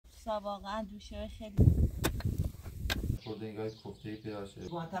عطسا واقعا دوشه خیلی خورده نگاه کفتهی پیدا شده.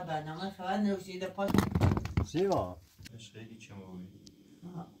 با تا برنامه خبر نوشیده پاس سیما خیلی چه موقعی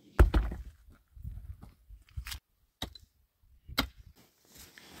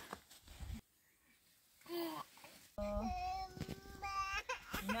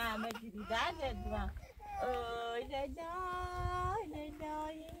نه همه دیدن دادم اوی لدای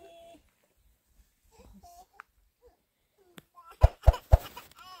لدایی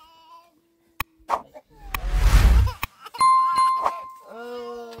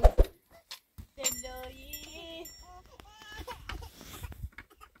دلایی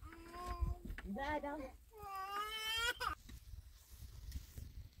دادم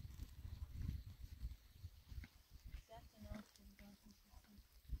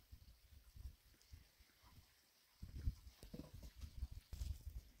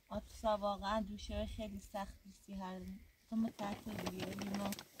عطسا واقعا دوشه خیلی سختی هر تو متعطل بگیریم و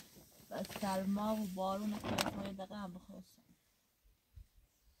سرما و بارون و کلافای دقیقه هم بخواستم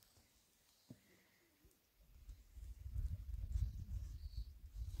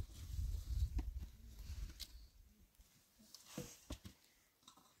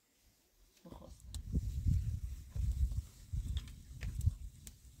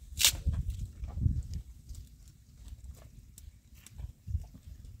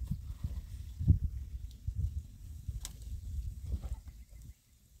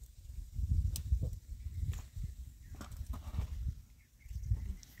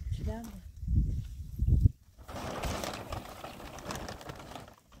چیدم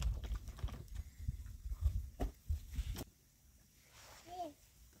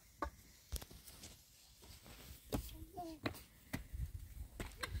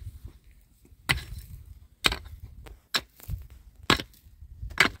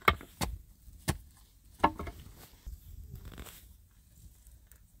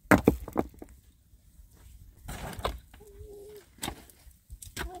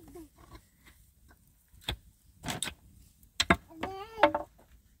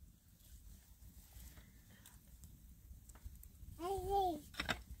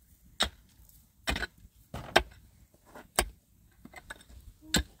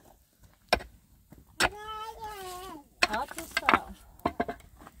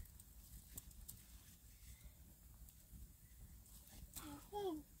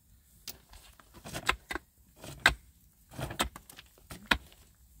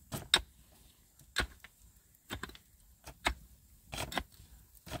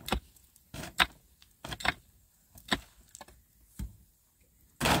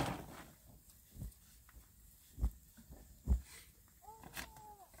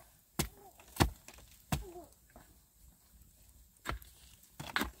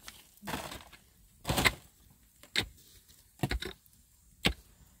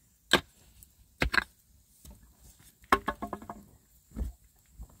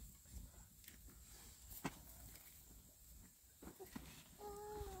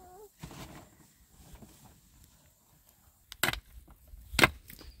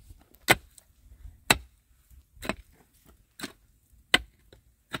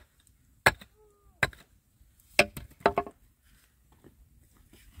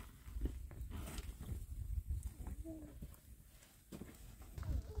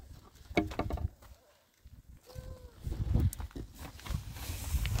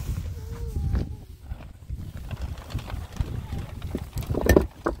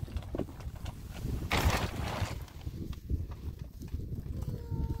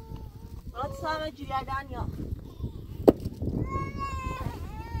عطسا همه جویدن یا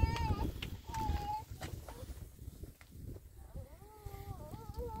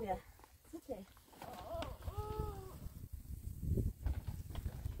بیا سته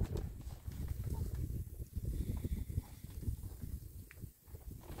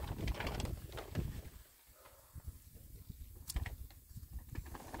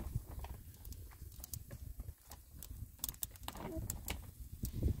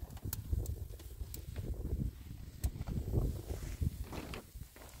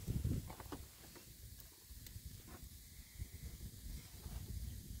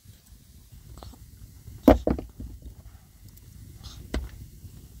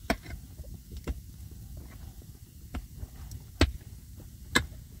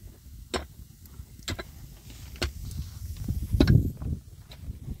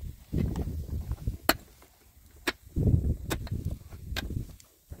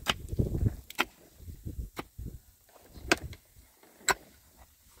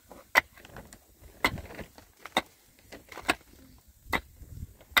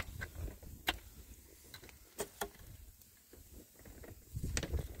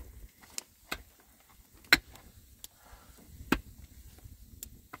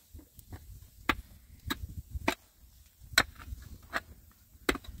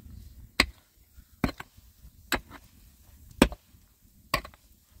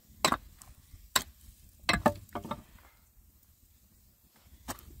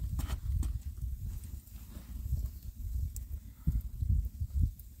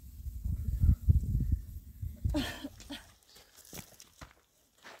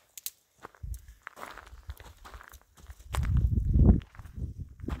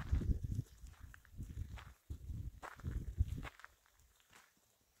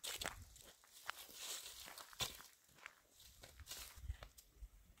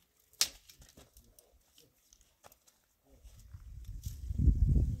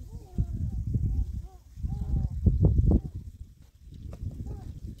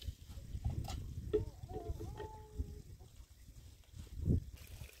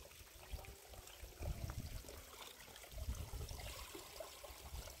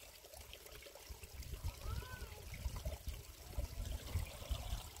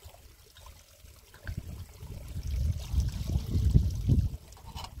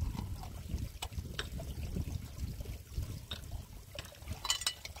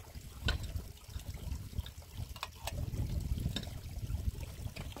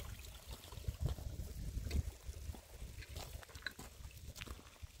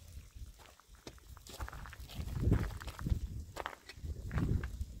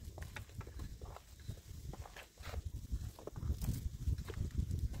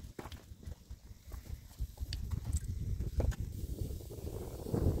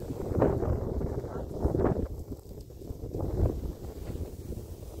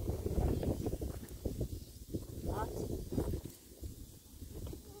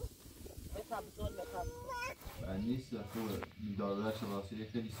مثل خوبه داده شباسی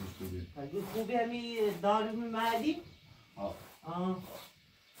خیلی سوش بودیم اگه خوبی همی دارو میمردی؟ آه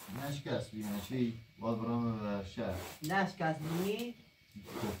نشکست بینه چی باید برام و شهر نشکست بینی؟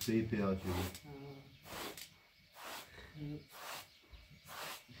 کفته پیاچه بود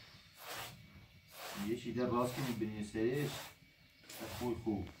یه شیده راست که میبینی سریش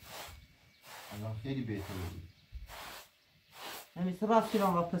خوب الان خیلی بهتر بود همیشه راست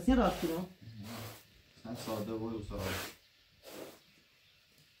کنم و پسی راست کنم sen sade و سراغ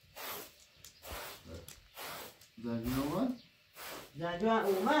زنجون اومد؟ زنجون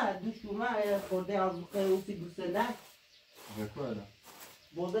اومد دوش اومد خورده از خیلی گوستندن بکو الان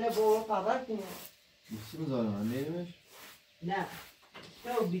بودن با خبر کنه بیسی مزاره من میریمش؟ نه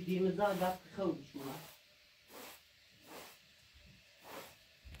شو بیدیم زن دست خودش اومد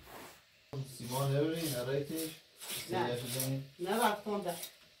سیما نبری نرایتش؟ نه نه وقت خونده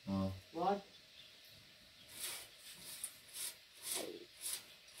وای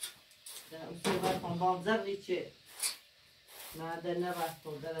صحبت کن بامزر ریچه مرده نبست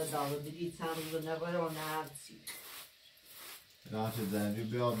خونده داغ دیگه چند روز نبره و نه هرچی رانچه زنجون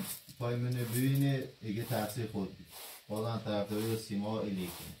بیا پای منو ببینه دیگه تقصیر خود بود بازم طرفداری و سیما ایلی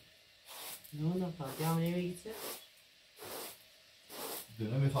کنه نه فاتی هم نمیگی چه؟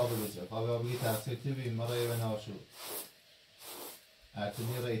 دونه میخوابه بسه خوابه بگی تقصیر تی بیم ما رای و ناشو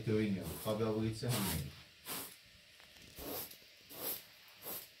ارتنی رای توی نیاد خوابه بگی چه هم نید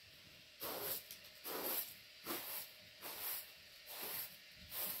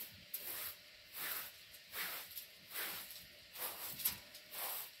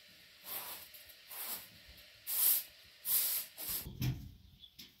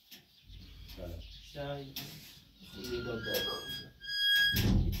شایی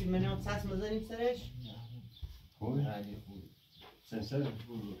ایچی منه هم سس مزنیم سرش؟ خوبی؟ علی خوبی سنسر؟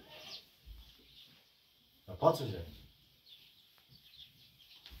 پاتشه؟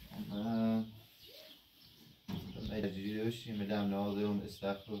 من مجری داشتیم میدم نازم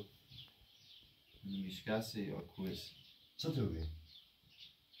استخر میشکسته یا کویس Co ty lubisz?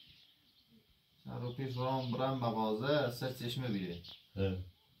 رو پیش رام برم مغازه سر چشمه بیره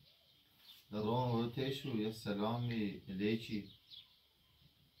در رام رو تیشو یه سلامی لیچی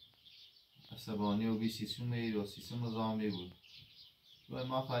عصبانی و بی سیسومه و سیسوم زامی بود و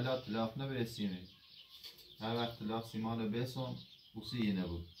ما خیلی تلاف نبرسیمه هر وقت تلاف سیمان رو بسون بوسی یه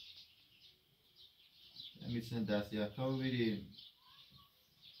نبود میتونه دست یکا ببیریم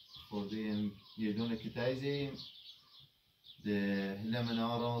خوردیم یه دونه کتایزیم ده هلا من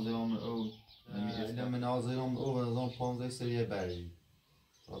آرام زیرام او هلا من آزیرام او و نظام 15 سریه بردی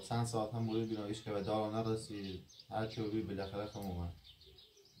تا چند ساعت هم بوده بینایش که به دارا نرسید هر چه بی بالاخره خم اومد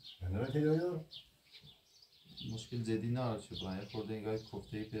نه تیلو مشکل زدی نداره چه برای خورده اینگاه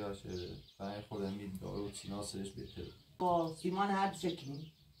کفته پیدا شده برای خورده مید دارو و چینا سرش بهتره با سیمان هر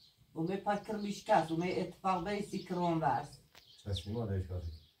شکلی و می پکر میشکست و می اتفاق بیسی کرون برس تصمیم داشت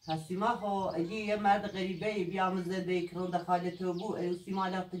کاری سیما خو اگه یه مرد غریبه بیام زده کرون دخاله تو بو او سیما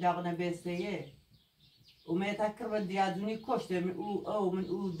لفت جاغنه بیسته و می تکر به دیادونی کشته من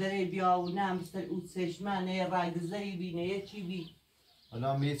او دره بیا و نه مثل او چشمه نه رگزهی بی نه چی بی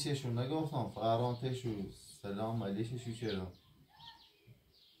حالا می چشون نگفتم فران تشو سلام علیششو چرا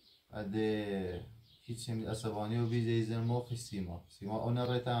اده هیچ چیز عصبانی و بیزه ایزن موقع سیما اون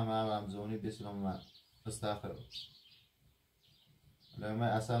رایتا همه همزونی بسلام من استخر حالا من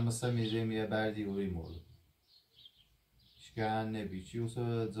اصلا مثل میزه میه بردی اوی مورد شکن نبی چی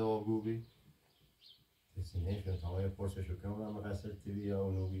اوسا جوابگو بی؟ تصمیمش که تمام پرسشو کنم اما قصر تیوی یا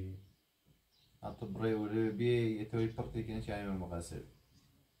اونو بی حتی برای اولی بی یه توی پرتی کنه چه همه مقصر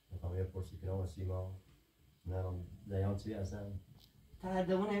تمام پرسی کنم و سیما نرم دیان چی اصلا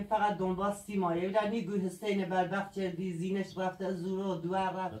تهدمون این فقط دنبال سیما یه در میگوی حسین بدبخت چردی زینش رفته از زورو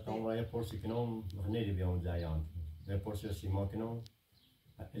دوار رفته تمام پرسی کنم نیری بیام دیان نه پرسی سیما کنم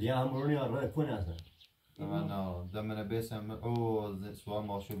لیا هم برونی آره کنه اصلا من نه دمنا بیسم او سوال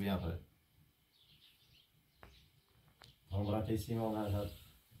ماشو بیان ره هم برای سیما نه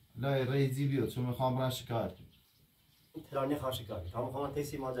لا ریزی بیاد چون میخوام برن شکایت ترانی خواهش کاری هم خواهم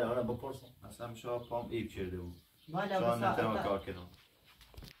تیسی ما دیان بپرسم اصلا شاید پام ایب کرده بود والا شاید نتونم بسا کار کنم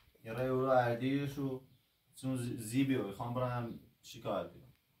یه رای او رو اردیشو چون زیبی رو میخوام برم شکایت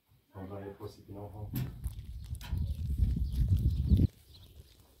کنم هم برای پرسی کنم هم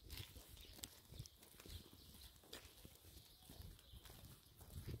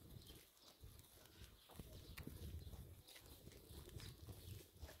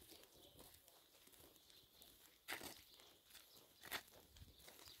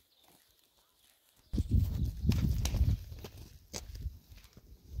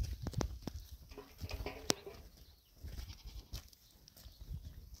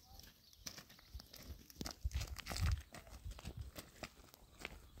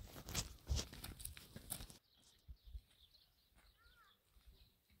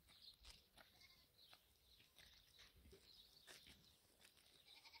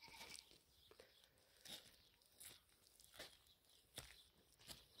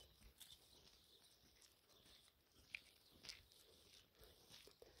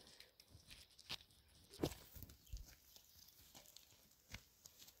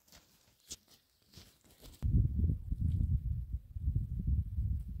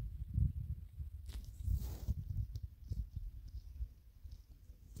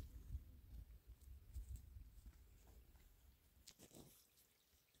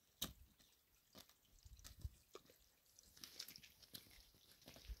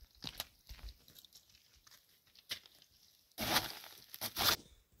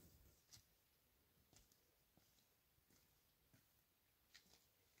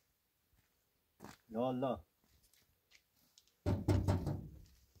یا الله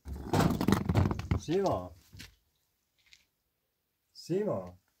سیما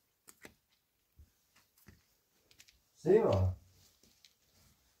سیما سیما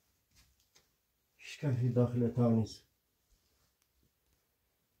هیچ کسی داخل اتاق نیست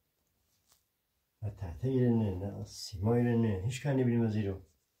نه تحته ایرنه نه سیما ایرنه هیچ کنی نبینیم از ایرو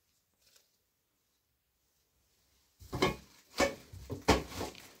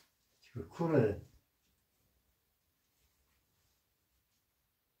کوره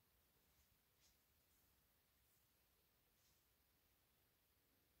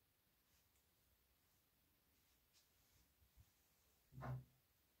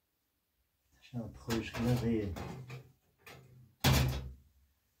شاید خویش کنه غیه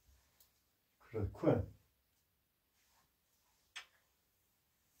کوره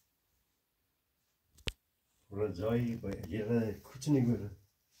کوره جایی با یه کوچه نگوره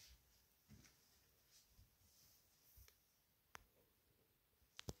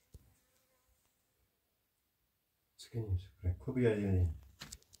سکنیم سکنیم کو بیاری بیاری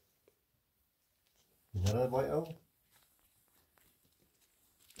نرد بای او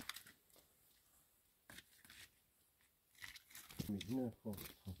میدونه خب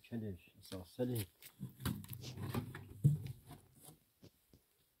کلش اساسلی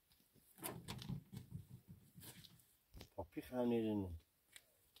پاپی خانیدن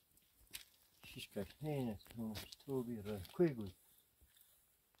شیش کش نه تو بیره کوی گوی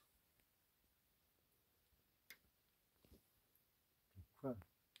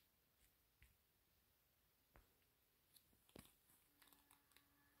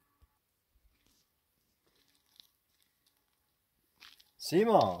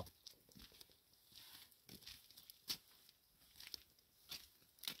سیما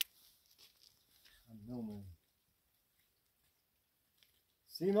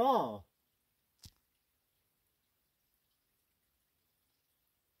سیما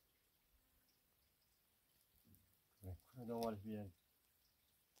دنبالش بیاد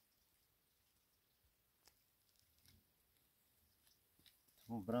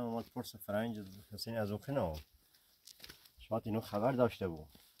تو برام مال پرس فرنج حسین از اون کنه شاید اینو خبر داشته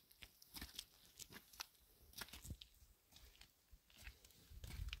بود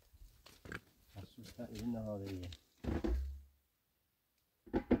خصوص این نهاده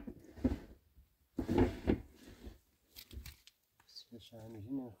سیش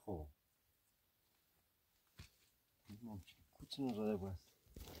همیشه خوب ممکن کوچه نزاده باید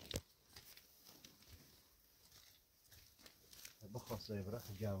بخواسته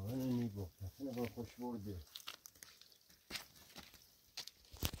برخ جوانه نیبو نکنه با خوش برده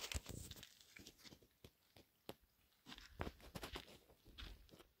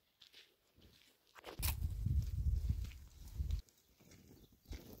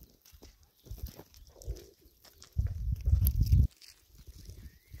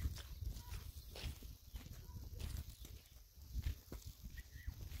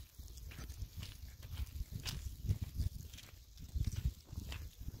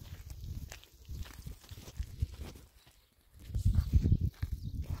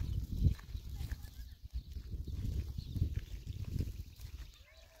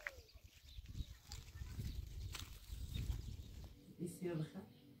بسیار بخیر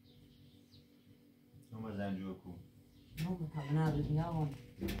نوم زنجو کو نوم طبعا ببینم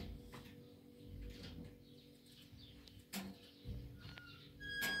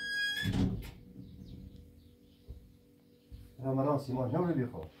رمضان سیما نم رو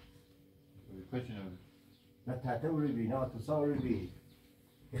بیخوا کچی نبود نه تحته رو بی نه اتوسا رو بی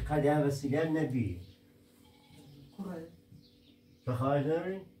قدم وسیله نبی کوره تو خواهد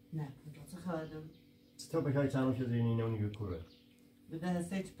نبی؟ نه چه خواهدم تو بکای چند شده این نونی کوره بده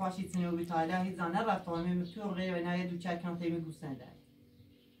هسته چه پاشی تنیو بیتاله هیچ زانه رفت و همه مطور غیر و نهایه دو چکم تیمی گوستن داد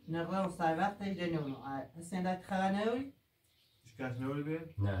نرده و سر وقت ایده نونو هستن داد خواهد نوی؟ هیچ کس نبود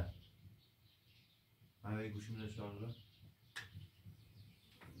بید؟ نه همه گوشی میده شارژه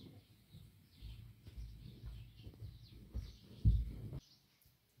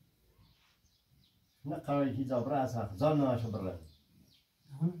نه قراری که زابره از حق زان ناشو برن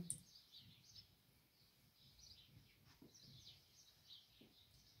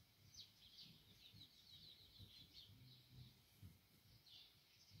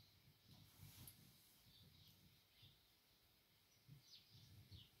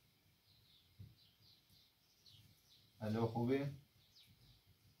الو خوبی؟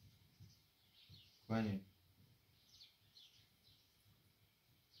 کنی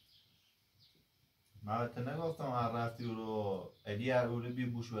من بهت نگفتم هر رفتی او رو الی هر او رو بی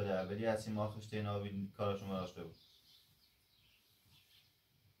بوش بده ولی از سیما خشته اینا کاراشون داشته بود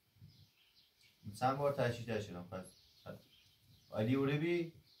چند بار تشریح شدم پس علی اوره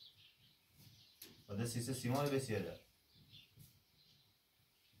بی و ده سیسه سیمان بسیاره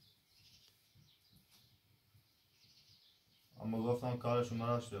اما گفتم کارشون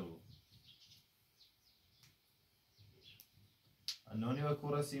مراشته بود نونی و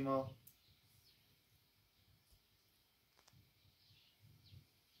کور سیما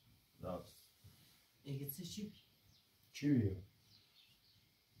راست چی بیو؟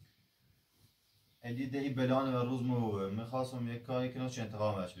 دیده ای بلانه و روز میخواستم یک کاری کنم چه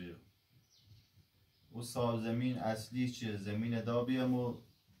انتقامش بگیرم او سال زمین اصلی چه زمین دابیم و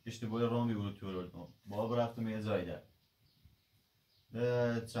اشتباه رامی بود تو رو باب رفتم یه زایده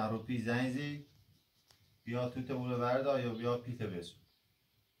به چند رو پی زنزی بیا توته بوله بردا یا بیا پیته بسو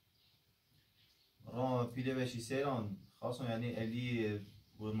رام پیله بشی سیران خواستم یعنی الی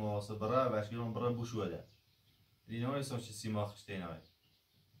بود مواسط برای بشکیران برای بوشوده الی نوریستم چه سیما خشتین های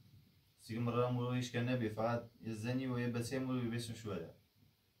سیگم برای مورو هیچ که نبی فقط یه زنی و یه بسیه مورو بیسم شوده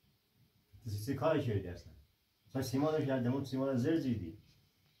تسی کاری کردی اصلا مثلا سیما داشت دمون سیما زر زیدی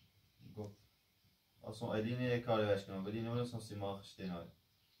گفت اصلا الی نه یک کاری بشکنم ولی نوریستم سیما خشتین های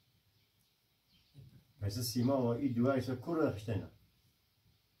مثل سیما و این دوار ایسا کور خشته نه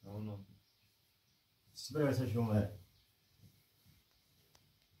اونو سپر ایسا شما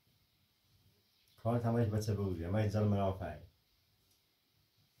کار تمایش بچه بودی اما این ظلم را فعی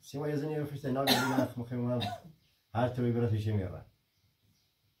سیما یه زنی رو خشته ناگه بیمخ مخیمم هر توی برا پیشه میره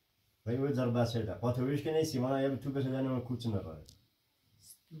و این باید ضربت شده قاطوریش که نیستی من یه تو بسیدن و کوچ نره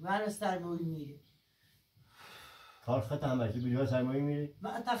من سرمایی میری کار خط همه تو بیجای سرمایی میری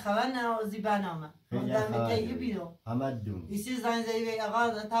ما تا خبر نوازی برنامه من دارم میگه بیرون همه دون ایسی زنگ زدی به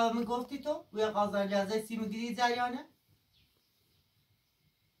آقا تا میگفتی تو و آقا زنجازه سی میگیری جریانه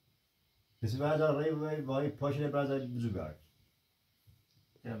کسی باید رای وای پاشنه برای بزرگار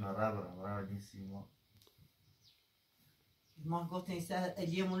که من ربرم این سیما ما گفتیم ایسا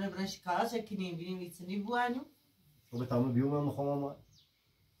الیه مونه برن شکارش کنیم بینیم ایتنی بوانو و به تمام بیوم هم مخوام ما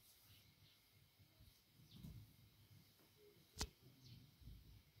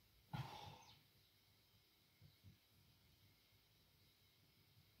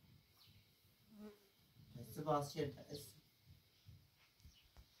سباس شد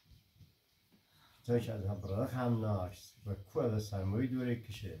جایش از هم برخ هم ناشت و کو از سرمایی دوره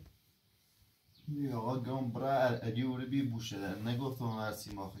کشه بی آقا گم برای علی اوره بی بوشده نگفتم هر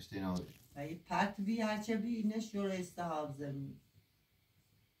سیما خشتین های ای پت بی هرچه بی نشور استحاب زمین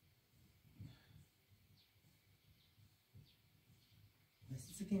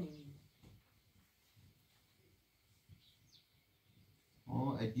بس سکنیم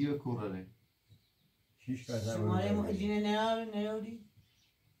علی و کوره شیش که از شماره مؤلین نیاری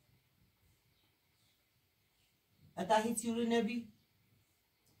اتا هیچی رو نبی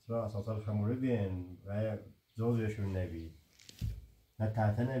چرا اساسا خموره بین و زوزشون نبی نه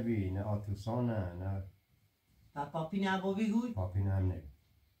تحته نبی نه آتوسانه نه پاپی نبابی گوی پاپین هم نبی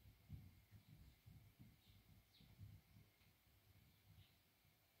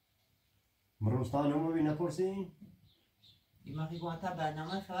مروستان همو بی نپرسین؟ ایما خیلی گوانتا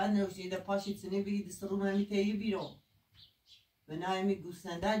برنامه خبر نوشیده پاشید سنه بگید دسترون همی تایی بیرون و نه همی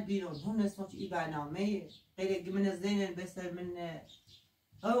گوستندل بیرون هم نسمت ای برنامه غیر من زینن بسر من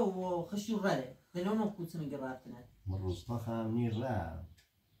او خشو رره دلونو کودسنه گرافتنه مروستا خم نیر ره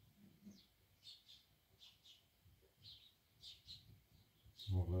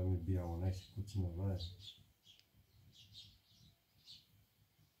والله می بیاونش کچنه ره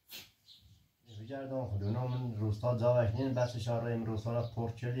بگردم خودونا من روستا جاوش نین بس شاره این روستا را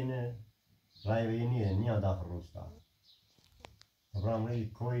پرچلینه رای وینیه نیا داخل روستا برام ری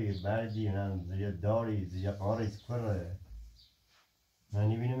کوی بردی نه زیاد داری زیاد قاری سکره نه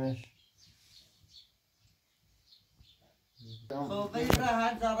نیبینیمش خب ولی برای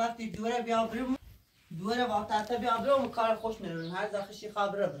هر زا رفتی دوره بیا بریم دوره وقتا بیا بریم کار خوش نرون هر زا خشی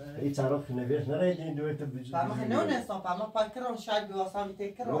خبره بره ای طرف نویش نرایدین دوی تو بجید فما خنو نستم فما پاکرم شاید بیواسم روی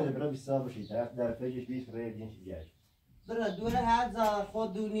تکرم برای بیستا باشید طرف در پیجش بیش برای دین شدیش برای دوره هر زا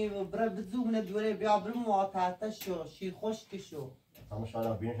خودونی و برای بزومن دوره بیا بریم وقتا شو شی خوش که شو اما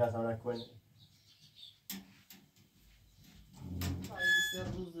شاید بینش اصلا نکن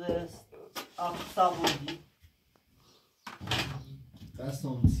روز اقصا بودی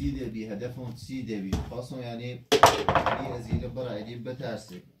قصدم سیده بی هدفم سیده بی خواستم یعنی علی از ایله برای علی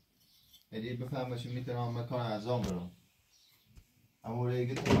بترسه علی بفهمش میتونم مکان اعظام برم اما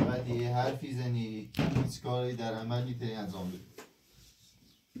ریگه تو فقط یه حرفی زنی هیچ کاری در عمل میتونی انجام بدی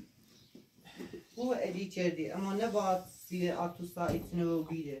او ادی کردی اما نباید سیر آتوسا ایتنو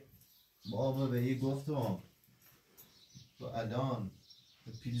بیره بابا به یه گفتم تو الان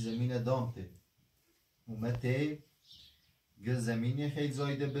پیل زمین دامته اومده گه زمینی خیلی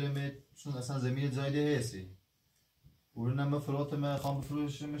زایده برمه چون اصلا زمین زایده هستی اون نمه فرات من خواب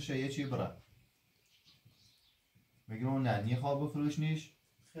بفروش میشه یه چی برا میگه اون نه نی خواب بفروش نیش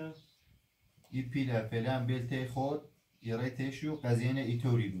ای پیله فعلا بیل تی خود یه رای تیشو قضیه نه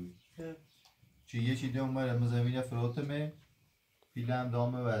ایتوری بود چی یه چی دوم مره زمین فرات من پیله هم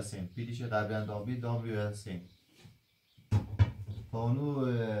دامه و حسین پیلیش قبلا دامی و حسین تانو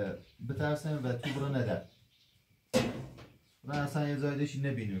بترسن و تو برا نده و اصلا یه زایدشی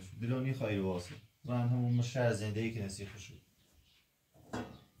نبینوش بلونی خواهی واسه و همون مشهر زندگی که نسیخ شد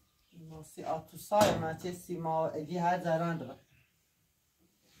ماسی آتوسای مچه سیما ادی هر زران داره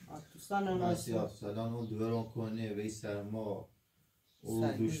آتوسان ماسی آتوسالان او دوران کنه وی سرما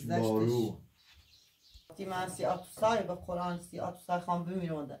او دوش بارو تی ماسی آتوسای به قرآن سی آتوسای خان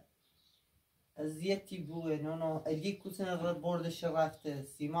بمیرونده ازیتی بوه نونو ادی کسن بردش رفته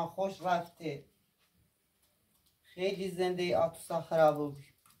سیما خوش رفته خیلی زنده آتوسا خراب بود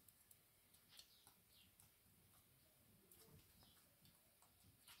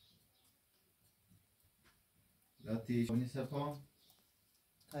لاتی شونی سفا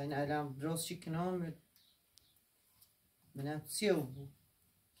تا این الان بروز شکنام منم سیو بود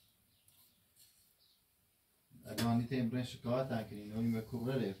الانی تیم برن شکایت نکنی نوی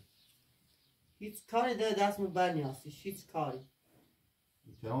مکوبره لیف هیچ کاری ده دست بر نیستش هیچ کاری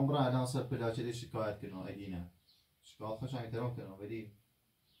ترام برن الان سر پلاچه دی شکایت کنن اگه نه شکایت خوش هم ترام کنن ولی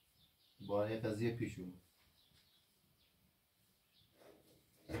باره قضیه پیشون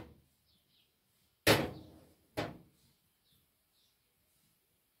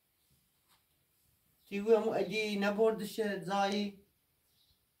تیگو همو ادی نبردش زایی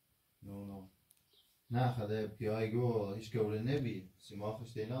نو نه خده پیای گو هیچ گوله نبی سیما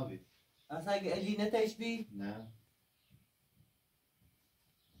خوش دی نبی اصلا اگه ادی نتش بی نه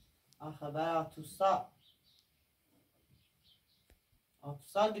آخه برای آتوسا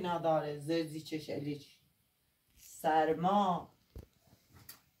گناه داره زرزی چش الیش سرما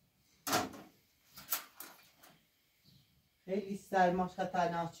خیلی سرماش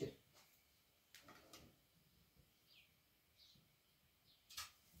خطرناکه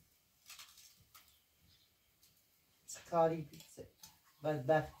کاری بیت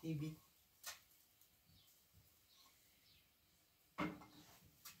بدبختی بی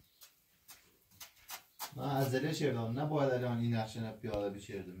من عضله شدم نباید الان این نقشه پیاده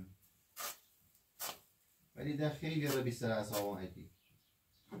بچردم ولی ده خیلی رو بیشتر از آوان هدی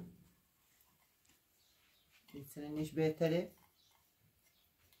نیش بهتره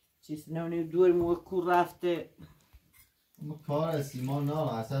چیز نونی دور موکو رفته اما کار سیما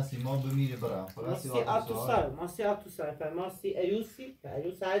نه اصلا سیما بمیره برم ماسی آتوسا ماسی ایوسی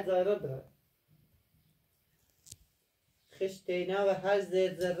ایوس های زایره داره خشتینا و هر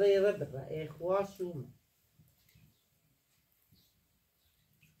زیر ذره رو بره ای خواشوم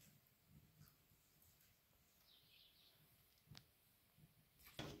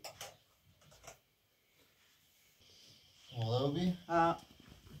آده بی؟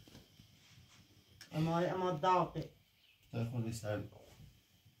 اما داغه تا خودی سر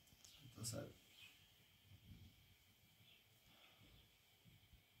تا سر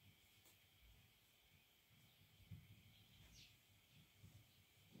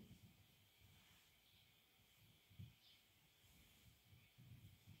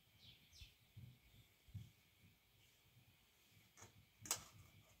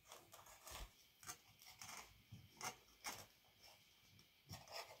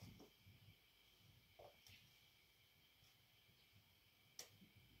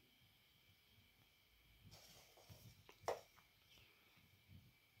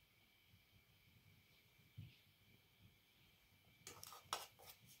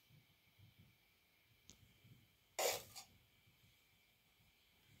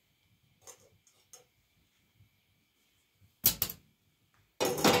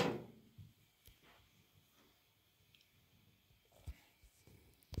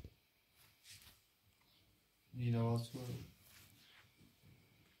این آواز کنم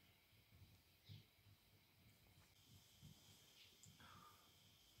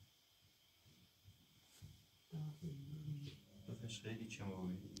بفش خیلی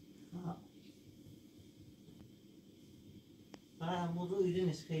چماوی موضوع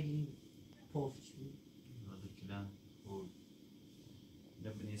ایدنش خیلی پفت بود هذا الكلام هو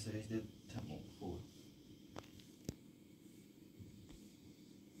نبني سريع تمام هو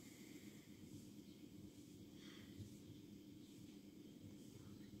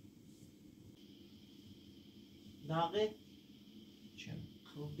داغه چم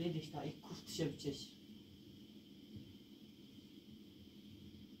خب بیدش تا ای کفتشه بچش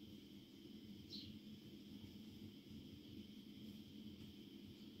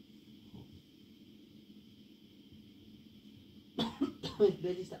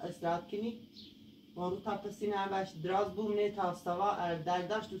بلیش استراحت کنی مارو تا پسینه هم باش دراز بومنه تا استوا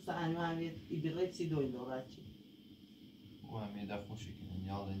درداش دوست انوامید ایدیغی سی دوی لغت چی و همه در خوشی کنیم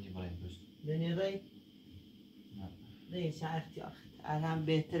یادنی برایم پشت دنی ری نه ری شعرتی آخد الان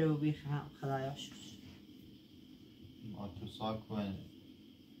بهتره و بیخ هم خدایا شد ما تو ساکن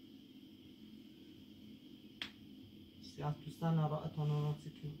سیاه دوستان آرائتان آناسی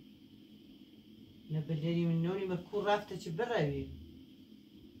کنی نبلیری من نونی بکور رفته چی بروی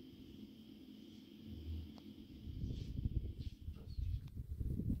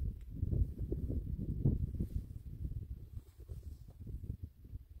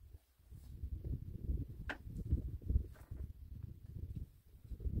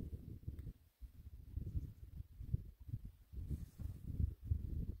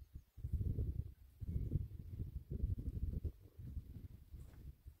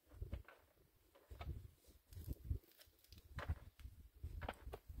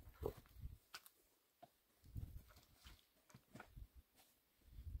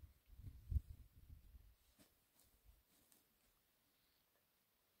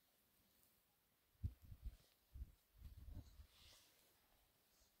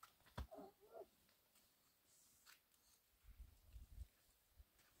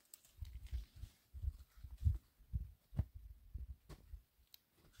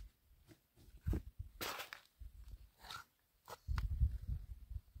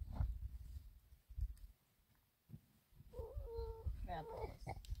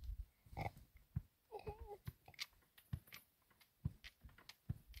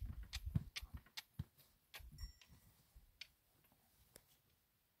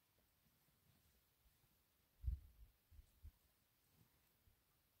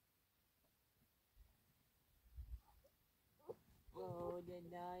Oh, la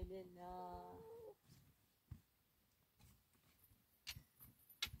la la.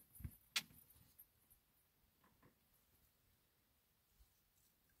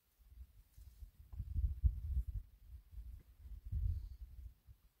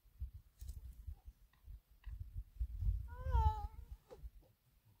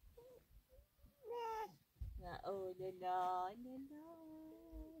 Oh, la la la la la.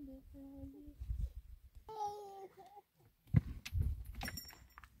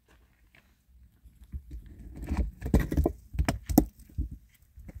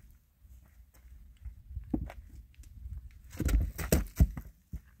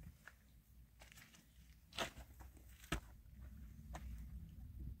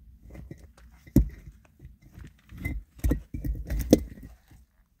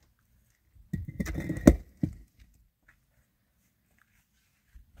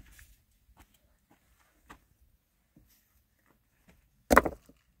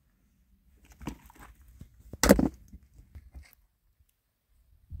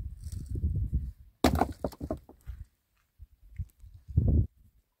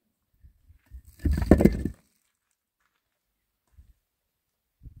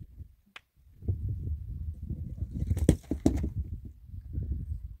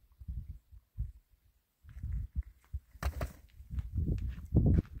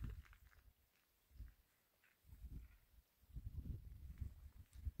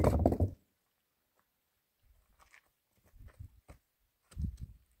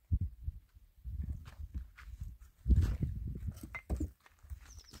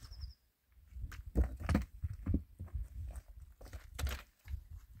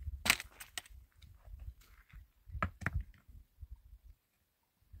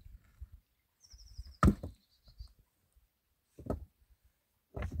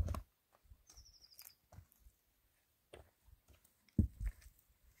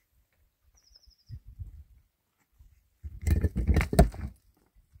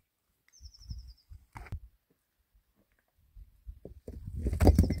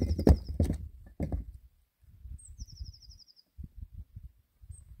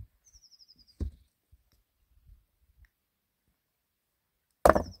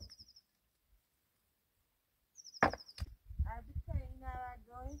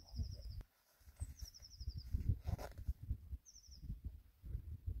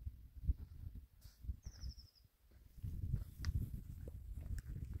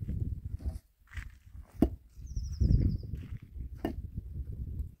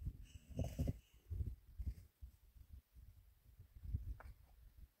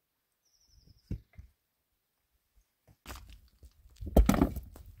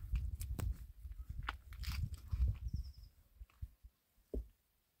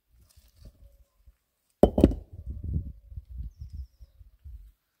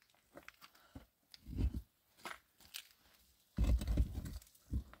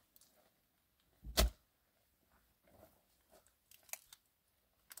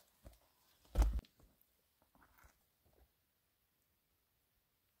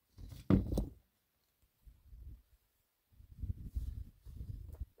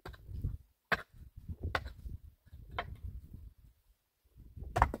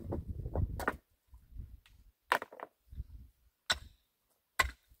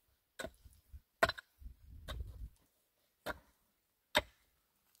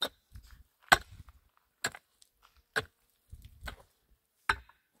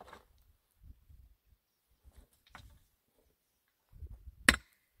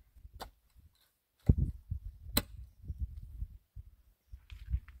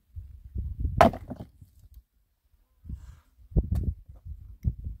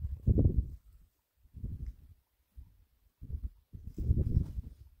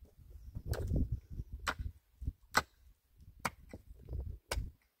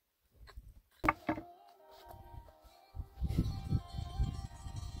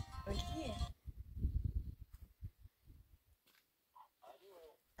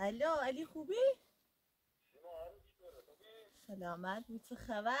 الو علی خوبی؟ سلامت بود. چه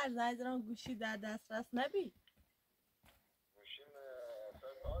خبر؟ زنگ زدم گوشی در دسترس نبی.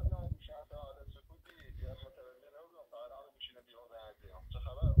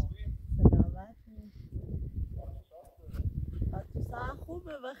 سلامت بود. تو ساعت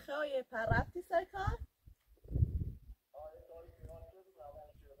خوبه و خیلی پر رفتی سر کار؟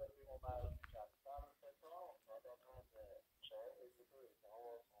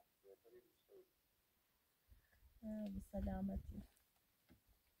 به سلامتی.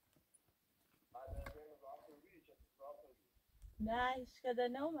 نه هیچ کده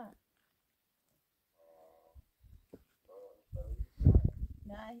نومد.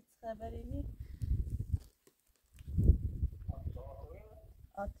 نه هیچ خبری نیست.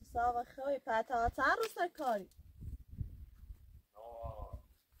 تو ساعت خیلی پتا چند روز سر کاری؟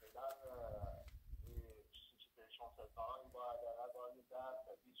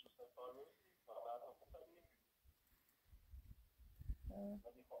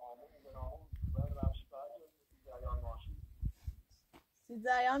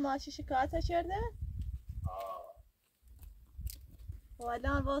 سیزریان ماشی شکایت کرده؟ و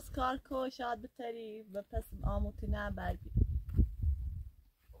الان باز کار کو شاید بتری به پس آموتی نه بردی.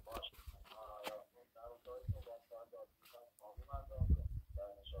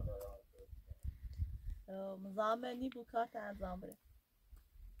 مزامنی بو کارت انجام بره.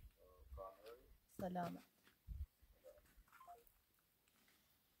 سلامت.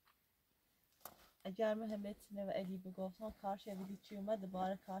 اگر مهمتینه و علی بگفتم کارش بیدی چی اومد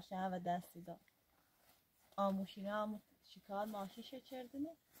دوباره کارش هم و دستی داد. آموشینه هم شکار ماشیشه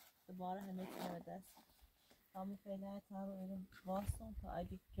چردنه دوباره همتینه و دستی. همون فعلا تا رو ایرم واسم تا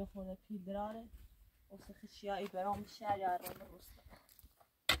علی که خود پیدراره و سخشیایی برام شهر یارم روستا.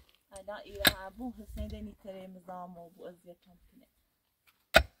 الان ایره هم بو حسین دنی تره مزام و بو ازیتم کنه.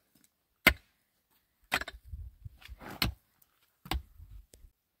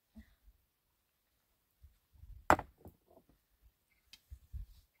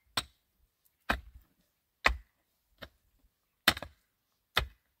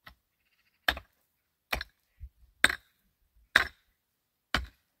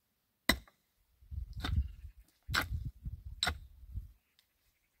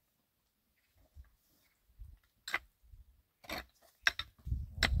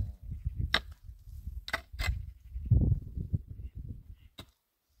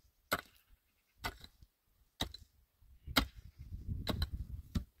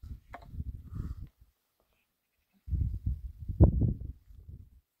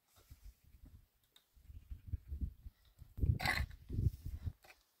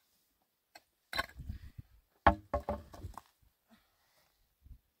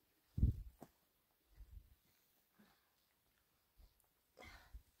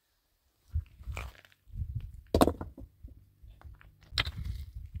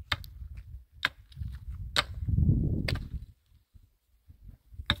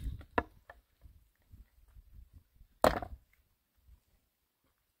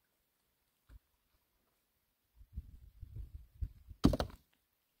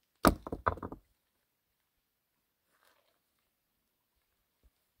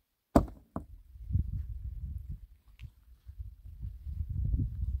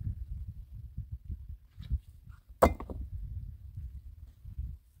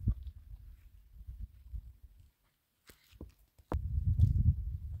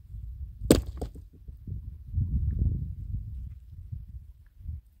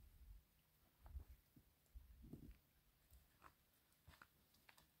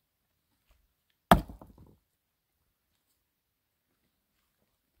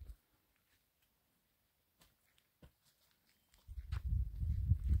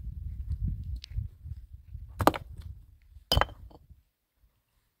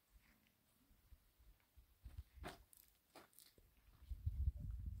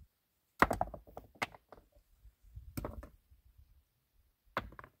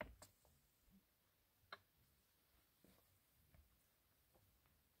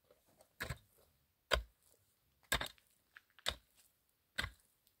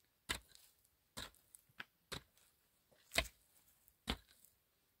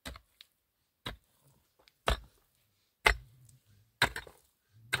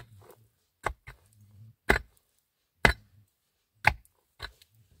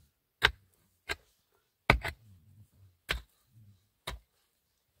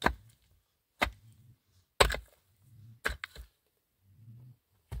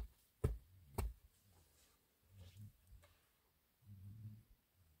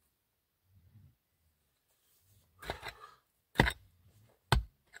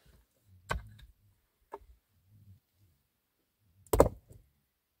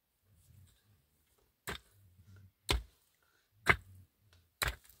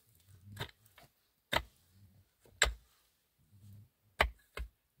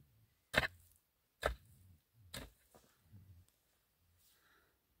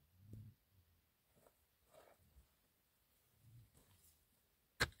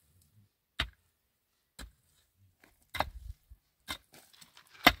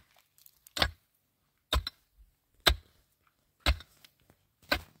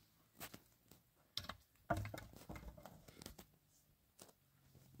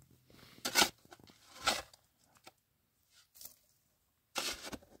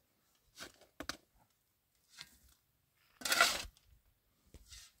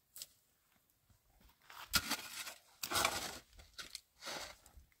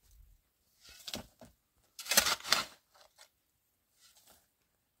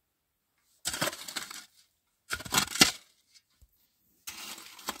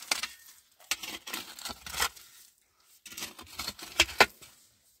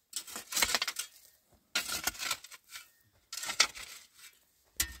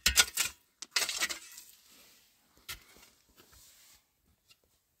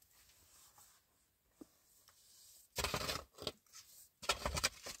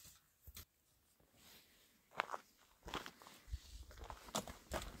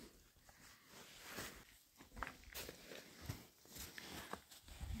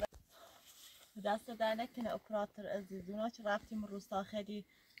 دست در نکنه اپراتور عزیز. اونا چه رفتیم روستا خیلی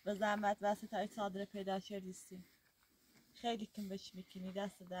به زحمت وسط های صادره پیدا شدیستیم. خیلی کم بهش میکنی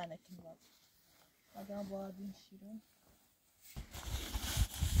دست در نکنی باز. آدم باردین شیرون.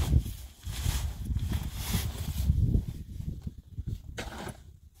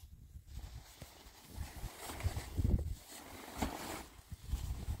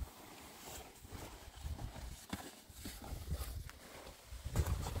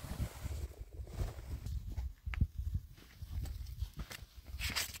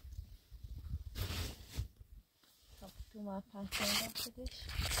 تو ما پنجه خودش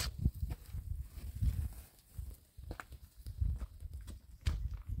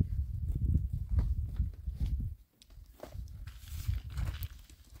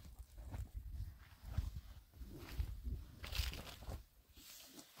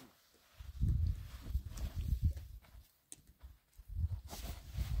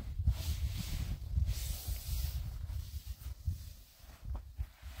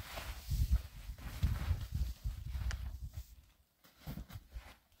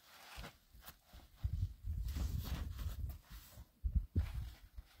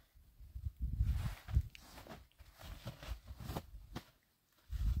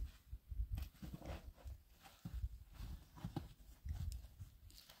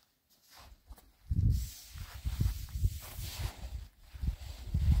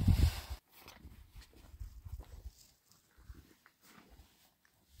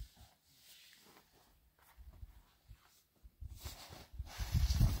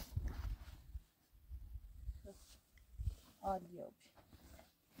عالیه.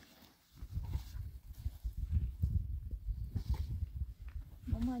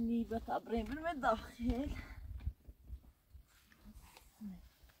 ماما نیبه تبریم برم داخل.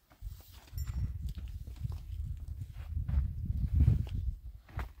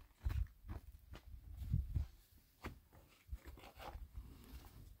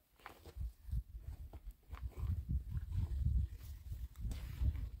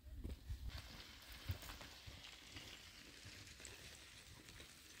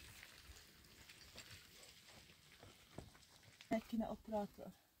 مكنة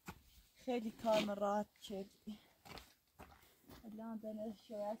اوبراتور خیلی کار من راحت کردی. الان دنیا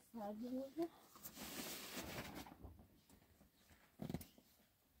شویه سردی بوده.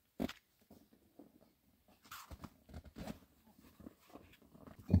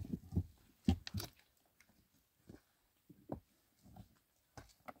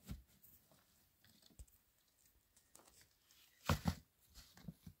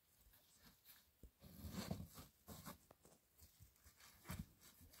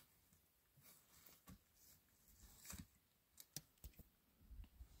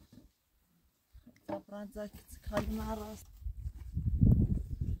 طبعا زاكت كلمة راس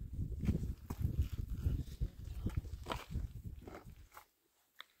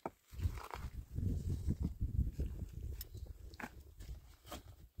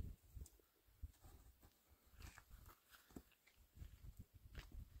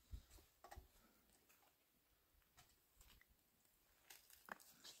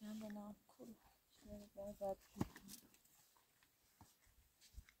شلون بنام كل شلون بعد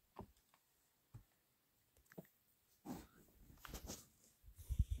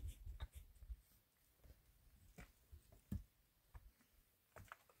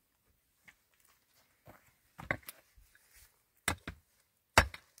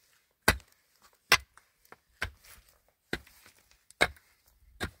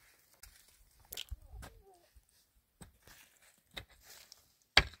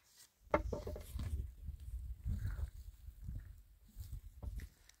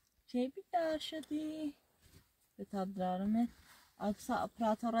چه بیدار شدی؟ به تبدارمه اکسا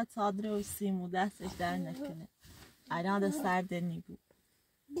اپراتورات صادره و سیمو دستش در نکنه. الان دست سردنی بود.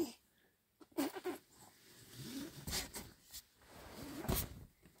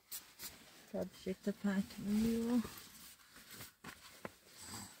 تا بشکت پنکمیو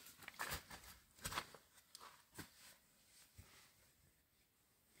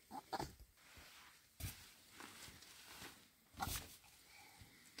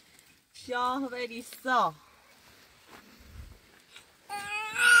شاه بریسا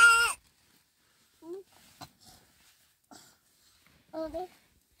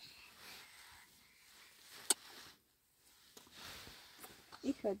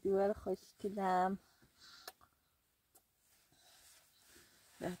ایفا دوار خوش کدم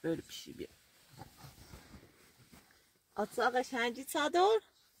به böyle پیشی بیا اتساقش هنجی صدور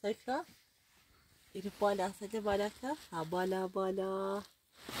تکرار ایره بالا سده بالا کن ها بالا بالا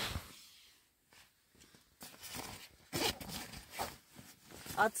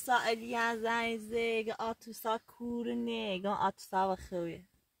اتسا الیان زنیزه گه اتسا کورنه گه اتسا و خویه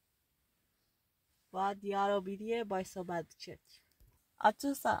با دیارو بیدیه بایسا بد چت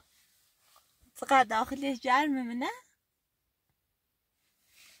اتسا چقدر داخلش جرمه منه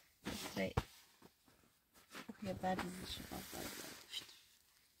ری یه بردیزش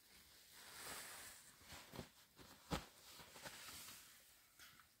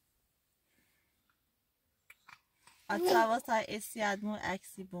اتسا واسه اسیادمون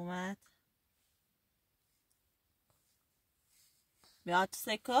اکسی بومد بیاد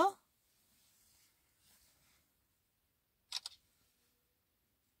سکو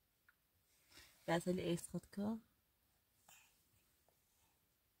بیازلی ایس خود که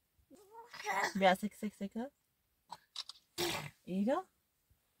بیاد سک سک سکو ایرو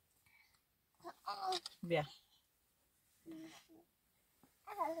بیا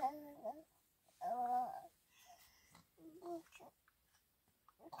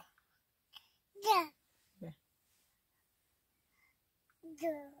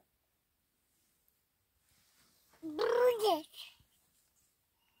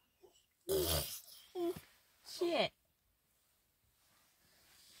چیه؟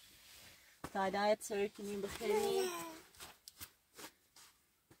 تادایت سر کنیم بخیریم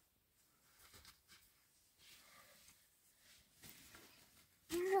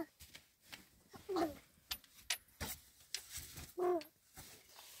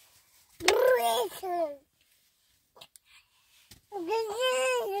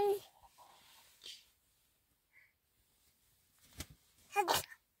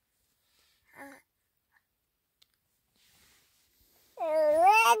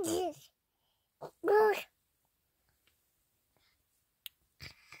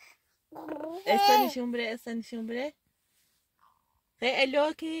استنشون بره خیلی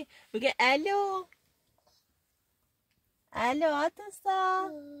الو که بگه الو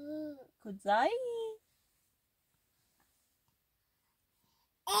آتوسا کجایی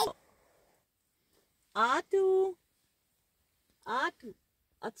آتو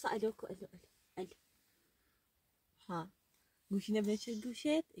آتوسا الو ها گوشی نبینه چه گوشت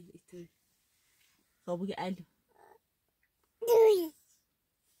ایتوی خب بگه الو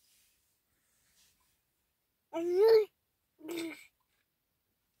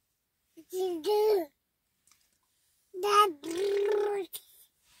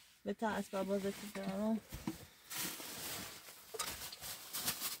بتا اسباب بازشی دارم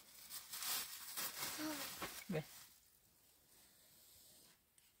به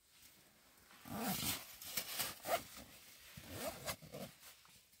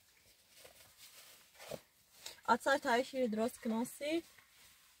آتسای تایشی درست کناسی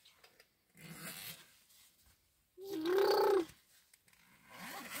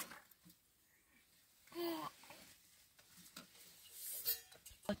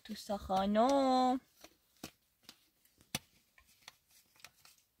آتوسا خانم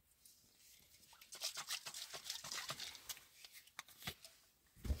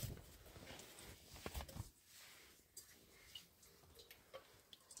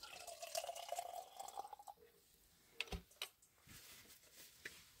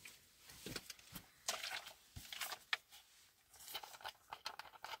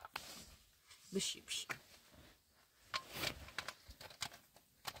بشی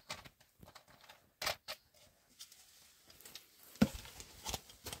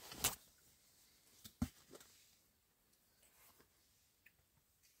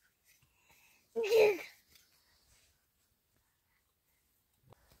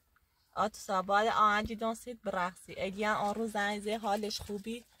آتوسا بعد آهنجی دانسید برقصی اگه آن روز زنیزه حالش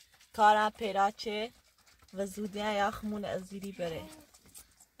خوبی کارم پیراچه و زودی یخمون ازیری بره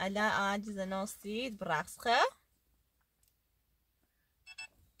الان آهنجی زناسید برقص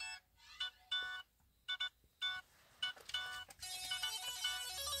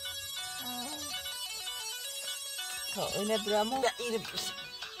خب اینه برامو اینه برسیم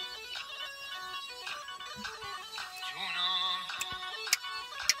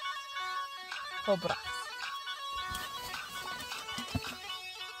خب رقص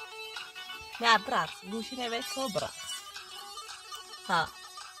نه برقص گوشی نوشت خب رقص ها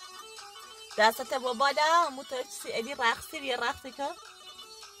دستت با بالا متوجه ادی رقصی بیا رقصی کن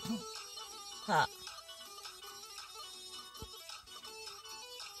ها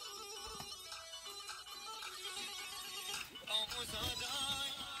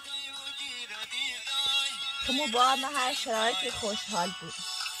خمو با ما هر شرایطی خوشحال بود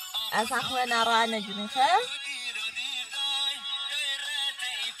از خود نراه نجونی خب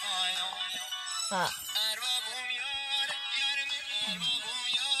ها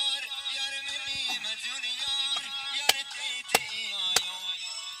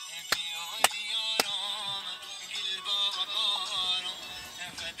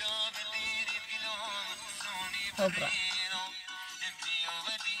خب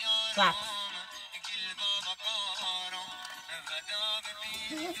رقص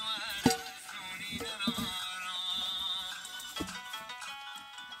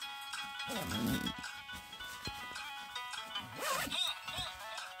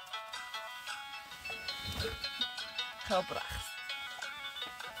خب رقص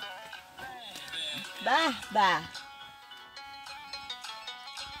به به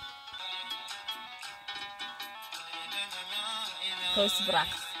خوش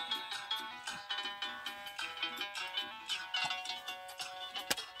برقص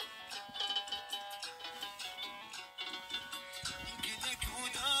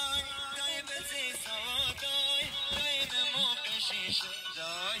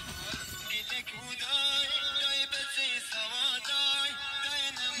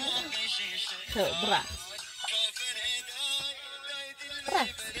خب رقص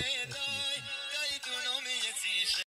رقص